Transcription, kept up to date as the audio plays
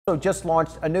Just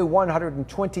launched a new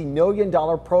 $120 million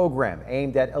program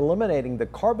aimed at eliminating the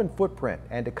carbon footprint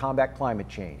and to combat climate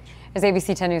change. As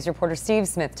ABC 10 News reporter Steve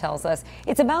Smith tells us,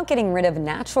 it's about getting rid of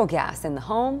natural gas in the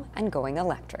home and going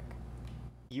electric.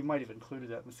 You might have included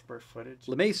that in the square footage.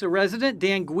 La Mesa resident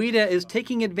Dan Guida is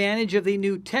taking advantage of the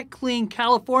new Tech Clean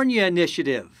California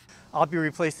initiative. I'll be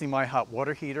replacing my hot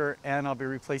water heater, and I'll be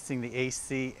replacing the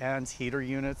AC and heater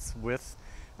units with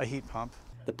a heat pump.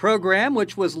 The program,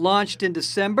 which was launched in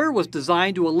December, was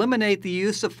designed to eliminate the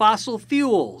use of fossil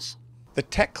fuels. The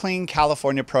Tech Clean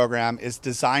California program is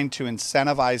designed to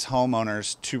incentivize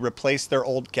homeowners to replace their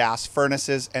old gas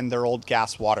furnaces and their old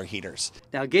gas water heaters.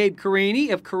 Now, Gabe Carini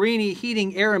of Carini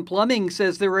Heating, Air and Plumbing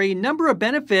says there are a number of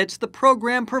benefits the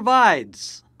program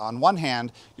provides. On one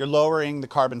hand, you're lowering the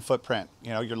carbon footprint.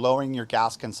 You're lowering your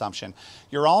gas consumption.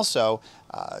 You're also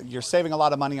you're saving a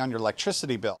lot of money on your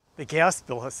electricity bill. The gas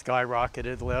bill has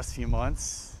skyrocketed the last few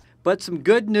months. But some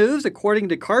good news, according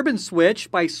to Carbon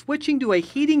Switch, by switching to a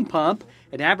heating pump,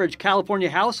 an average California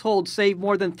household saved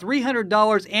more than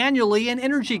 $300 annually in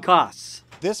energy costs.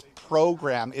 This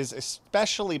program is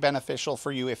especially beneficial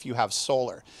for you if you have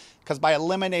solar, because by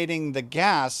eliminating the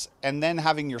gas and then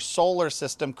having your solar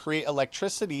system create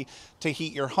electricity to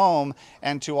heat your home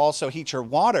and to also heat your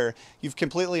water, you've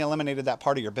completely eliminated that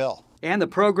part of your bill. And the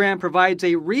program provides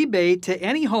a rebate to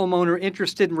any homeowner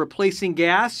interested in replacing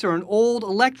gas or an old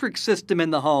electric system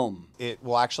in the home. It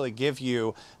will actually give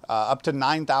you up to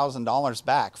 $9,000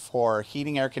 back for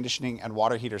heating, air conditioning, and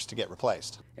water heaters to get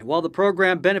replaced. And while the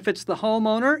program benefits the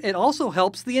homeowner, it also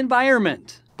helps the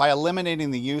environment. By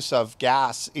eliminating the use of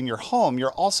gas in your home,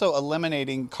 you're also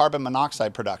eliminating carbon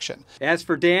monoxide production. As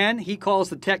for Dan, he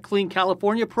calls the Tech Clean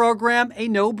California program a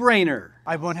no-brainer.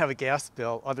 I won't have a gas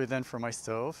bill other than for my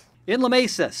stove. In La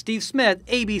Mesa, Steve Smith,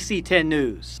 ABC 10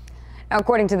 News. Now,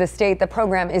 according to the state, the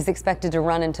program is expected to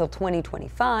run until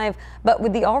 2025, but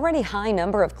with the already high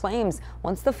number of claims,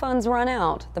 once the funds run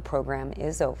out, the program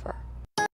is over.